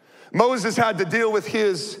 Moses had to deal with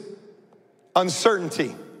his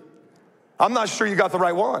uncertainty. I'm not sure you got the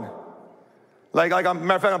right one. Matter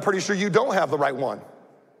of fact, I'm pretty sure you don't have the right one.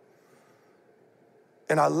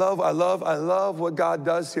 And I love what God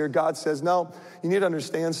does here. God says, no, you need to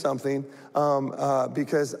understand something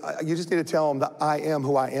because you just need to tell him that I am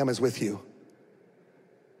who I am is with you.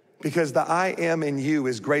 Because the I am in you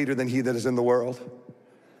is greater than he that is in the world.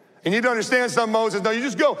 And you don't understand something, Moses. No, you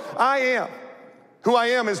just go. I am. Who I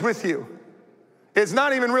am is with you. It's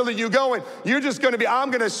not even really you going. You're just going to be,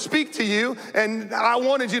 I'm going to speak to you, and I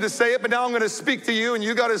wanted you to say it, but now I'm going to speak to you, and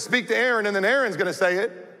you got to speak to Aaron, and then Aaron's going to say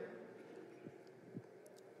it.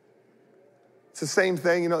 It's the same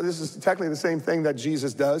thing. You know, this is technically the same thing that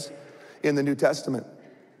Jesus does in the New Testament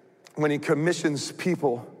when he commissions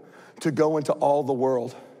people to go into all the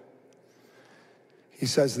world. He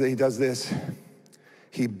says that he does this.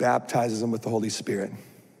 He baptizes them with the Holy Spirit,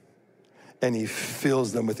 and he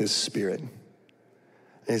fills them with his Spirit.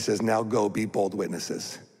 And he says, now go be bold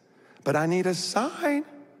witnesses. But I need a sign.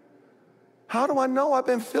 How do I know I've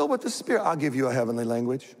been filled with the Spirit? I'll give you a heavenly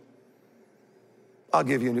language. I'll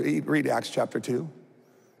give you read Acts chapter 2.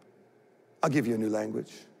 I'll give you a new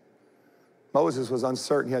language. Moses was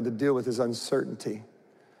uncertain. He had to deal with his uncertainty.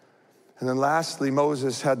 And then lastly,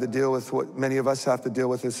 Moses had to deal with what many of us have to deal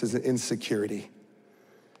with. This is insecurity.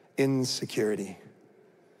 Insecurity.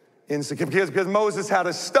 Because Moses had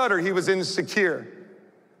a stutter, he was insecure.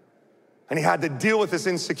 And he had to deal with this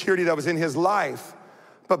insecurity that was in his life.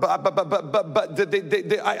 But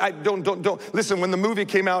I don't. Listen, when the movie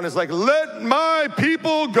came out and it's like, let my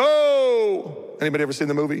people go. Anybody ever seen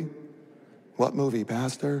the movie? What movie,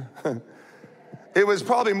 Pastor? It was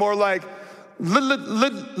probably more like, let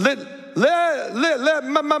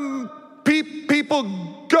my people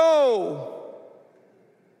go.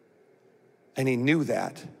 And he knew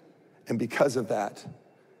that. And because of that,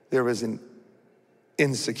 there was an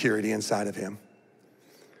insecurity inside of him.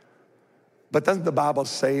 But doesn't the Bible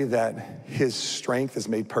say that his strength is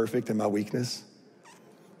made perfect in my weakness?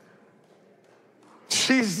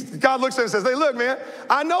 God looks at him and says, hey, look, man,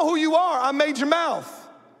 I know who you are. I made your mouth.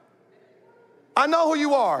 I know who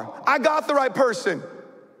you are. I got the right person.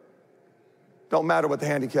 Don't matter what the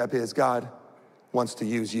handicap is, God wants to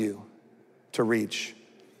use you to reach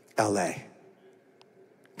LA.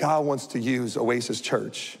 God wants to use Oasis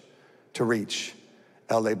Church to reach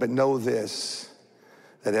LA. But know this,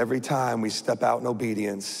 that every time we step out in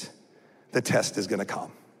obedience, the test is gonna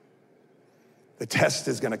come. The test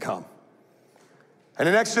is gonna come. And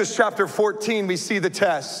in Exodus chapter 14, we see the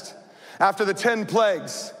test. After the 10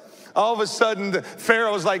 plagues, all of a sudden, the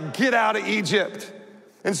Pharaoh's like, get out of Egypt.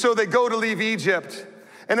 And so they go to leave Egypt.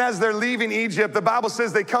 And as they're leaving Egypt, the Bible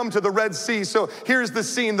says they come to the Red Sea. So here's the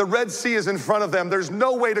scene. The Red Sea is in front of them. There's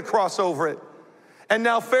no way to cross over it. And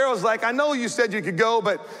now Pharaoh's like, I know you said you could go,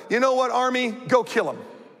 but you know what, army? Go kill them.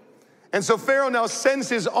 And so Pharaoh now sends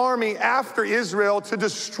his army after Israel to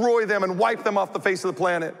destroy them and wipe them off the face of the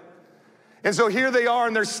planet. And so here they are,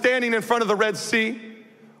 and they're standing in front of the Red Sea.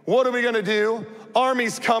 What are we gonna do?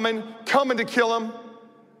 Army's coming to kill them.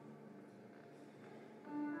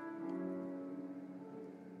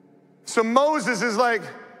 So Moses is like,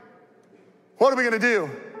 what are we gonna do?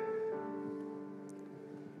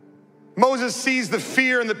 Moses sees the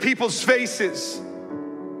fear in the people's faces.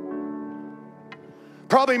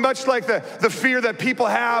 Probably much like the fear that people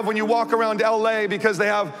have when you walk around LA because they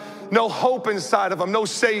have no hope inside of them, no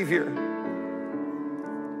Savior.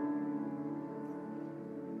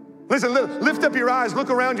 Listen, lift up your eyes, look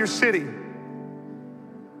around your city.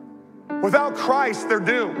 Without Christ, they're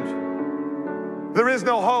doomed. There is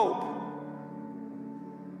no hope.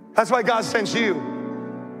 That's why God sent you.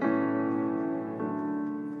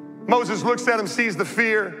 Moses looks at him, sees the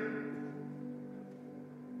fear.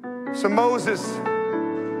 So Moses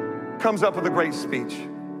comes up with a great speech.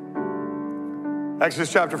 Exodus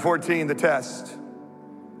chapter 14, the test.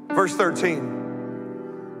 Verse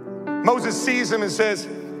 13. Moses sees him and says,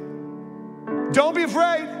 don't be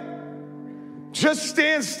afraid. Just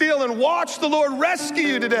stand still and watch the Lord rescue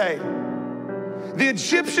you today. The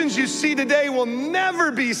Egyptians you see today will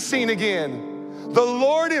never be seen again. The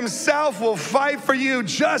Lord himself will fight for you.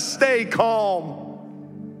 Just stay calm.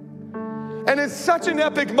 And it's such an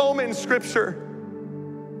epic moment in Scripture.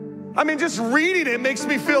 I mean, just reading it makes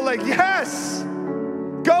me feel like, yes,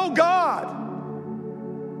 go God.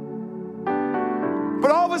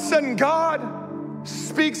 But all of a sudden, God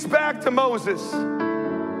speaks back to Moses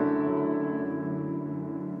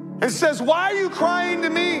and says, why are you crying to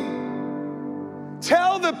me?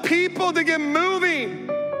 Tell the people to get moving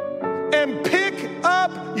and pick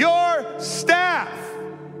up your staff.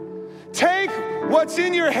 Take what's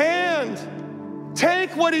in your hand.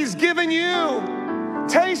 Take what he's given you.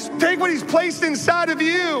 Take what he's placed inside of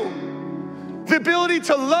you. The ability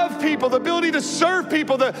to love people, the ability to serve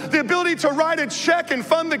people, the ability to write a check and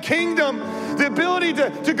fund the kingdom, the ability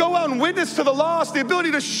to go out and witness to the lost, the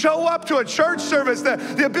ability to show up to a church service,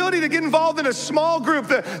 the ability to get involved in a small group,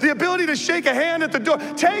 the ability to shake a hand at the door.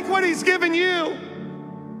 Take what he's given you.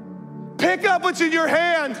 Pick up what's in your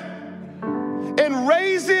hand and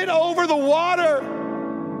raise it over the water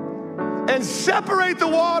and separate the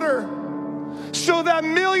water so that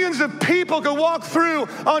millions of people could walk through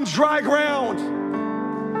on dry ground.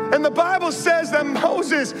 And the Bible says that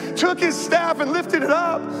Moses took his staff and lifted it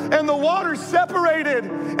up, and the water separated,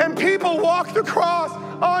 and people walked across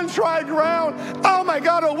on dry ground. Oh my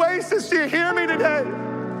God, Oasis, do you hear me today?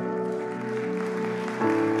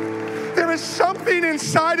 There is something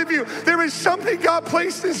inside of you. There is something God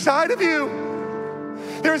placed inside of you.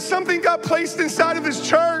 There is something God placed inside of this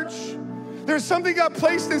church. There's something God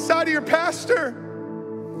placed inside of your pastor.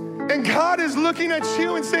 And God is looking at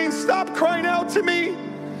you and saying, stop crying out to me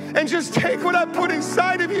and just take what I put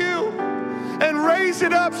inside of you and raise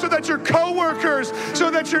it up so that your coworkers,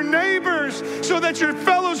 so that your neighbors, so that your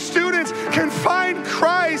fellow students can find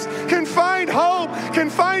Christ, can find hope, can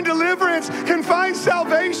find deliverance, can find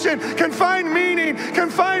salvation, can find meaning, can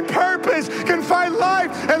find purpose, can find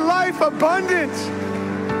life and life abundant.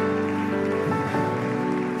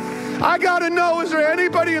 I gotta know, is there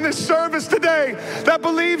anybody in this service today that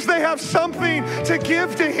believes they have something to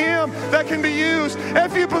give to Him that can be used?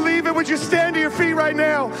 If you believe it, would you stand to your feet right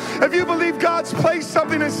now? If you believe God's placed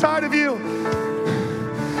something inside of you,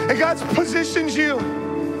 and God's positioned you,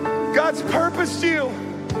 God's purposed you.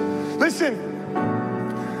 Listen,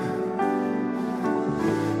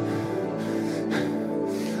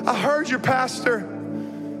 I heard your pastor,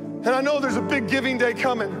 and I know there's a big giving day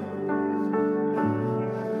coming.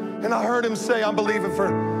 And I heard him say, I'm believing for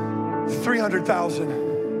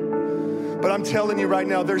 300,000. But I'm telling you right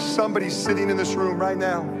now, there's somebody sitting in this room right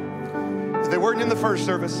now. They weren't in the first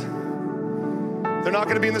service. They're not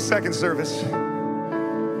gonna be in the second service.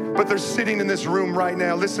 But they're sitting in this room right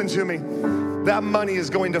now. Listen to me. That money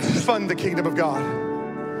is going to fund the kingdom of God.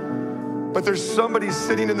 But there's somebody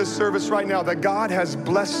sitting in this service right now that God has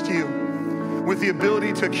blessed you with the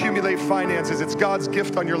ability to accumulate finances. It's God's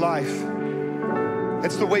gift on your life.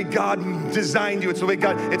 It's the way God designed you. It's the way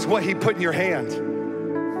it's what He put in your hand.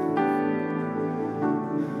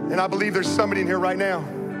 And I believe there's somebody in here right now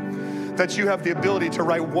that you have the ability to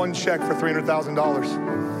write one check for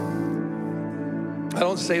 $300,000. I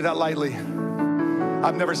don't say that lightly.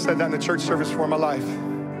 I've never said that in a church service before in my life.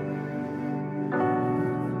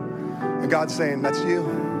 And God's saying, that's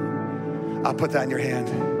you. I'll put that in your hand.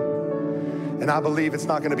 And I believe it's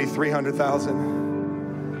not gonna be 300,000.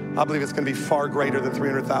 I believe it's going to be far greater than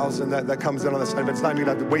 300,000 that comes in on the Sunday. But it's not even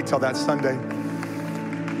going to have to wait till that Sunday.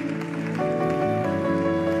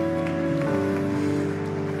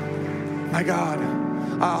 My God,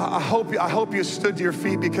 I hope you stood to your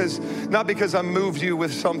feet not because I moved you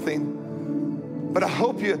with something, but I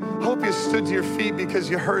hope you stood to your feet because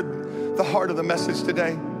you heard the heart of the message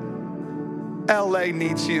today. LA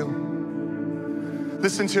needs you.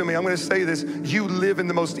 Listen to me, I'm gonna say this. You live in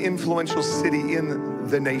the most influential city in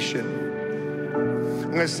the nation. I'm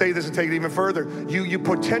gonna say this and take it even further. You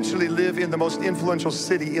potentially live in the most influential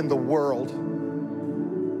city in the world.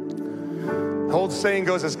 The old saying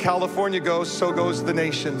goes, as California goes, so goes the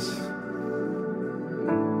nations.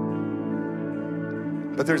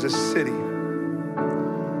 But there's a city.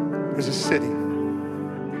 There's a city.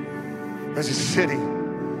 There's a city.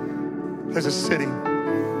 There's a city.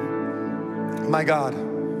 My God,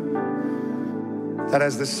 that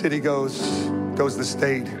as the city goes the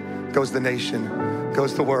state, goes the nation,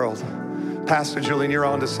 goes the world. Pastor Julian, you're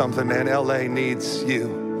onto something, man. LA needs you.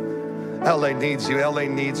 LA needs you. LA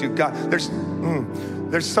needs you. God, there's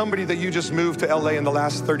somebody that you just moved to LA in the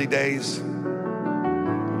last 30 days,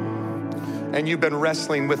 and you've been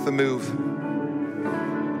wrestling with the move.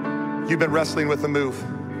 You've been wrestling with the move,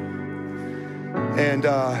 and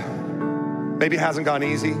maybe it hasn't gone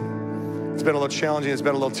easy. It's been a little challenging, it's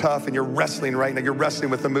been a little tough, and you're wrestling right now. You're wrestling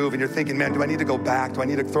with the move, and you're thinking, man, do I need to go back? Do I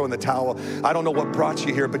need to throw in the towel? I don't know what brought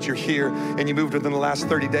you here, but you're here, and you moved within the last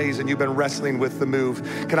 30 days, and you've been wrestling with the move.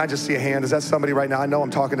 Can I just see a hand? Is that somebody right now? I know I'm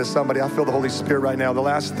talking to somebody. I feel the Holy Spirit right now. The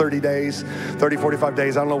last 30 days, 30, 45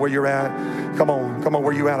 days, I don't know where you're at. Come on,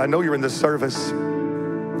 where you at? I know you're in this service.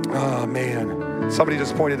 Oh, man. Somebody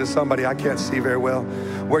just pointed to somebody. I can't see very well.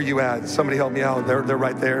 Where you at? Somebody help me out. They're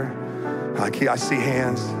right there. I see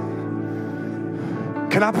hands.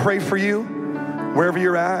 Can I pray for you wherever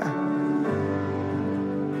you're at?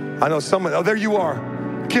 I know someone, oh, there you are.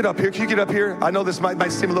 Get up here. Can you get up here? I know this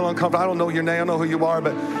might seem a little uncomfortable. I don't know your name. I don't know who you are,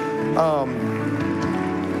 but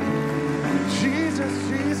Jesus,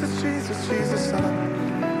 Jesus, Jesus, Jesus.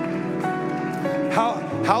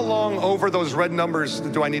 How long over those red numbers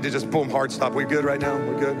do I need to just boom, hard stop? We good right now?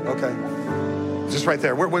 We're good? Okay. Just right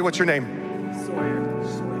there. What's your name?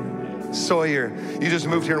 Sawyer. You just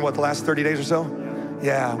moved here in what, the last 30 days or so?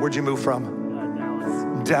 Yeah, where'd you move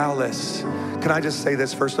from? Dallas. Can I just say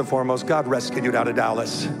this first and foremost? God rescued you out of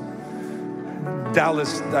Dallas.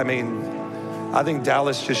 Dallas, I think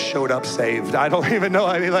Dallas just showed up saved. I don't even know.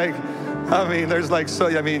 There's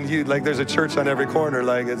there's a church on every corner.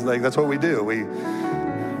 It's like, that's what we do.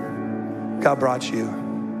 God brought you.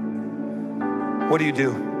 What do you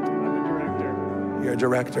do? I'm a director. You're a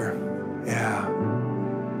director. Yeah.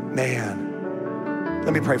 Man.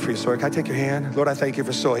 Let me pray for you, Sawyer. Can I take your hand? Lord, I thank you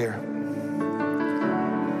for Sawyer.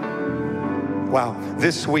 Wow.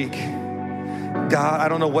 This week, God, I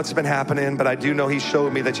don't know what's been happening, but I do know he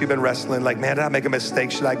showed me that you've been wrestling. Like, man, did I make a mistake?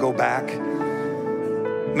 Should I go back?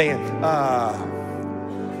 Man,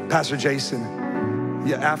 Pastor Jason,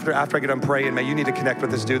 yeah, after I get done praying, man, you need to connect with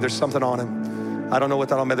this dude. There's something on him. I don't know what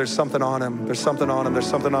that all meant. There's something on him. There's something on him. There's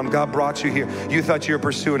something on him. God brought you here. You thought you were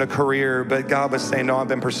pursuing a career, but God was saying, no, I've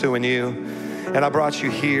been pursuing you. And I brought you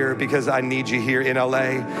here because I need you here in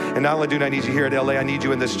LA. And not only do I need you here at LA, I need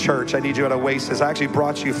you in this church. I need you at Oasis. I actually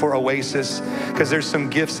brought you for Oasis because there's some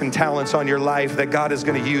gifts and talents on your life that God is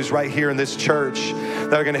going to use right here in this church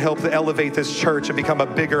that are going to help to elevate this church and become a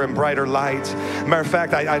bigger and brighter light. Matter of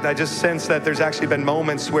fact, I just sense that there's actually been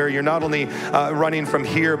moments where you're not only running from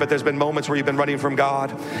here, but there's been moments where you've been running from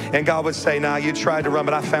God. And God would say, nah, you tried to run,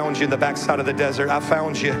 but I found you in the backside of the desert. I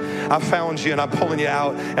found you, and I'm pulling you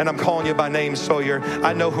out, and I'm calling you by name, Sawyer.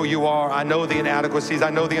 I know who you are. I know the inadequacies.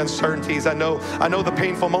 I know the uncertainties. I know the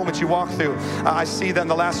painful moments you walk through. I see that in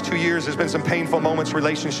the last 2 years, there's been some painful moments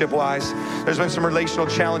relationship-wise. There's been some relational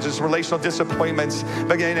challenges, relational disappointments.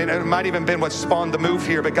 Again, it might even been what spawned the move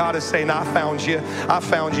here, but God is saying, I found you. I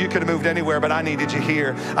found you. You could have moved anywhere, but I needed you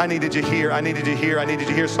here. I needed you here. I needed you here. I needed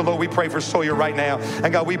you here. So, Lord, we pray for Sawyer right now.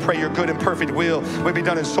 And God, we pray your good and perfect will would be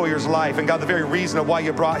done in Sawyer's life. And God, the very reason of why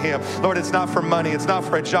you brought him, Lord, it's not for money. It's not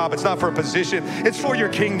for a job. It's not for a position. It's for your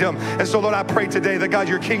kingdom. And so, Lord, I pray today that, God,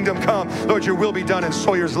 your kingdom come. Lord, your will be done in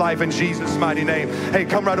Sawyer's life in Jesus' mighty name. Hey,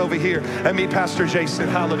 come right over here and meet Pastor Jason.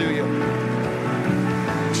 Hallelujah.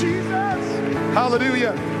 Jesus.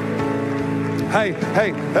 Hallelujah. Hey,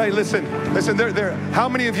 listen, how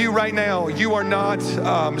many of you right now, you are not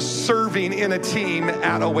serving in a team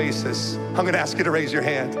at Oasis? I'm going to ask you to raise your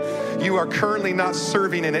hand. You are currently not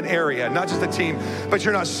serving in an area, not just a team, but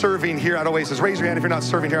you're not serving here at Oasis. Raise your hand if you're not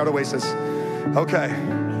serving here at Oasis. Okay.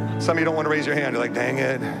 Some of you don't want to raise your hand. You're like, dang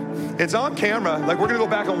it. It's on camera. Like, we're going to go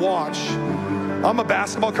back and watch. I'm a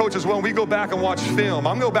basketball coach as well. We go back and watch film.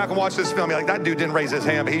 I'm going to go back and watch this film. You're like, that dude didn't raise his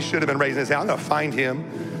hand, but he should have been raising his hand. I'm going to find him.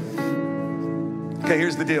 Okay,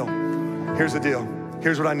 here's the deal. Here's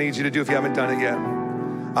what I need you to do if you haven't done it yet.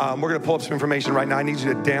 We're going to pull up some information right now. I need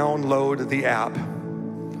you to download the app.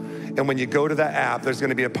 And when you go to that app, there's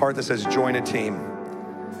going to be a part that says join a team.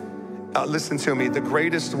 Listen to me. The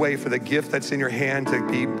greatest way for the gift that's in your hand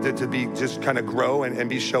to be just kind of grow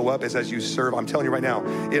and show up is as you serve. I'm telling you right now,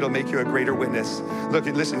 it'll make you a greater witness. Look,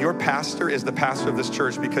 listen, your pastor is the pastor of this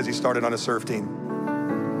church because he started on a serve team.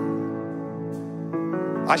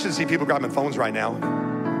 I should see people grabbing phones right now.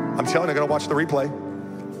 I'm telling you, I'm going to watch the replay.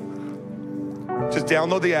 Just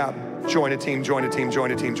download the app. Join a team, join a team,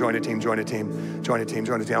 join a team, join a team, join a team, join a team,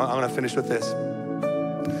 join a team. I'm going to finish with this.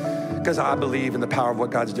 Because I believe in the power of what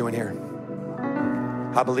God's doing here.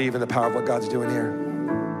 I believe in the power of what God's doing here.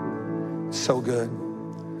 So good.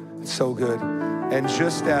 It's so good. And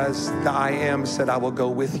just as the I am said, I will go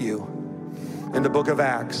with you. In the book of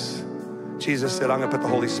Acts, Jesus said, I'm going to put the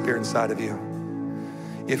Holy Spirit inside of you.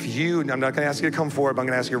 If you, I'm not going to ask you to come forward, but I'm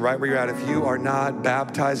going to ask you right where you're at. If you are not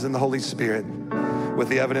baptized in the Holy Spirit with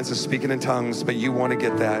the evidence of speaking in tongues, but you want to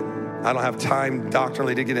get that, I don't have time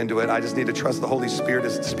doctrinally to get into it. I just need to trust the Holy Spirit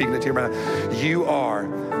is speaking it to you right now. You are,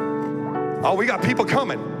 oh, we got people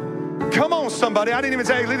coming. Come on, somebody. I didn't even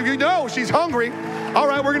say, you know, she's hungry. All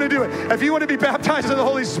right, we're going to do it. If you want to be baptized in the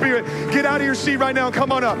Holy Spirit, get out of your seat right now and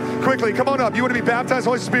come on up. Quickly, come on up. You want to be baptized in the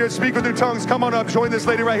Holy Spirit, speak with new tongues, come on up. Join this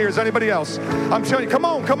lady right here. Is anybody else? I'm telling you, come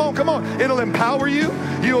on. It'll empower you.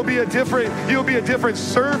 You'll be a different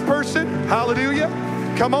serve person. Hallelujah.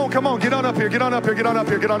 Come on. Get on up here.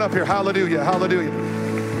 Hallelujah.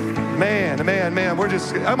 Man. We're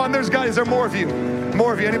just, come on, there's guys. Is there more of you?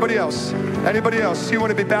 Anybody else? You want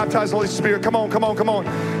to be baptized in the Holy Spirit? Come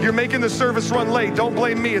on. You're making the service run late. Don't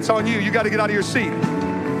blame me. It's on you. You got to get out of your seat.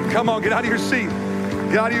 Come on, get out of your seat.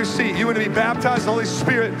 You want to be baptized in the Holy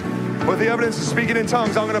Spirit with the evidence of speaking in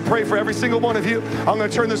tongues. I'm going to pray for every single one of you. I'm going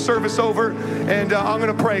to turn the service over, and I'm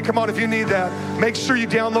going to pray. Come on, if you need that, make sure you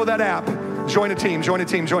download that app. Join a team. Stay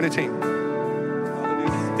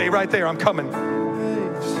right there. I'm coming.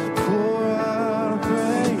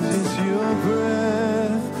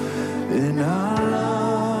 In our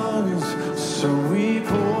lungs, so we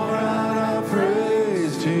pour out our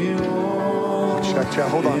praise to you. Check,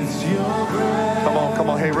 hold on. It's your breath.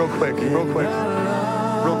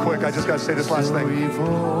 quick. I just got to say this last thing.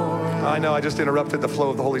 I know, I just interrupted the flow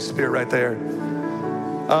of the Holy Spirit right there.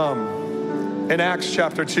 In Acts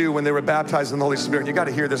chapter 2, when they were baptized in the Holy Spirit, you got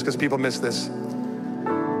to hear this because people miss this.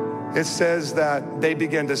 It says that they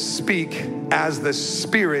began to speak as the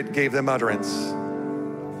Spirit gave them utterance.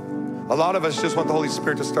 A lot of us just want the Holy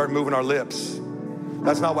Spirit to start moving our lips.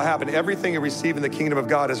 That's not what happened. Everything you receive in the kingdom of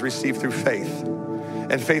God is received through faith.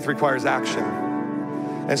 And faith requires action.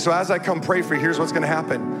 And so as I come pray for you, here's what's gonna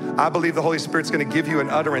happen. I believe the Holy Spirit's gonna give you an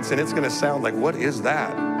utterance and it's gonna sound like, what is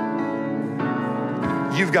that?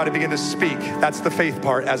 You've got to begin to speak. That's the faith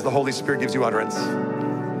part as the Holy Spirit gives you utterance.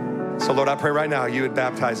 So Lord, I pray right now you would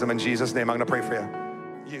baptize them in Jesus' name. I'm gonna pray for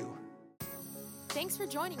you. Thanks for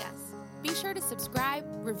joining us. Be sure to subscribe,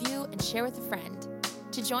 review, and share with a friend.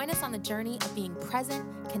 To join us on the journey of being present,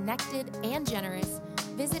 connected, and generous,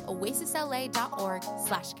 visit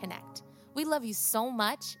oasisla.org/connect. We love you so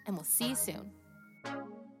much, and we'll see you soon.